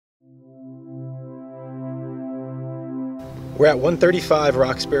We're at 135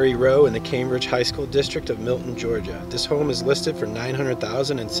 Roxbury Row in the Cambridge High School District of Milton, Georgia. This home is listed for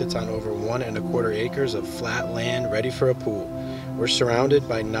 $900,000 and sits on over 1¼ acres of flat land ready for a pool. We're surrounded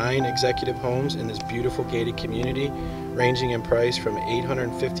by 9 executive homes in this beautiful gated community, ranging in price from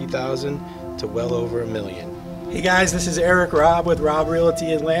 $850,000 to well over $1 million. Hey guys, this is Robb with Robb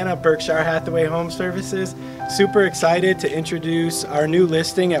Realty Atlanta, Berkshire Hathaway Home Services. Super excited to introduce our new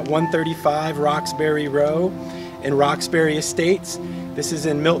listing at 135 Roxbury Row in Roxbury Estates. This is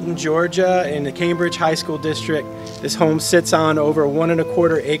in Milton, Georgia, in the Cambridge High School District. This home sits on over a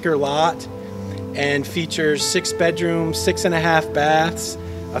 1¼ acre lot and features 6 bedrooms, 6½ baths,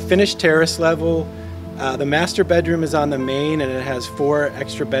 a finished terrace level. The master bedroom is on the main, and it has 4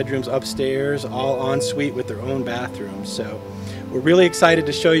 extra bedrooms upstairs, all en suite with their own bathrooms. So we're really excited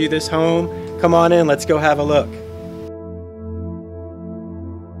to show you this home. Come on in, let's go have a look.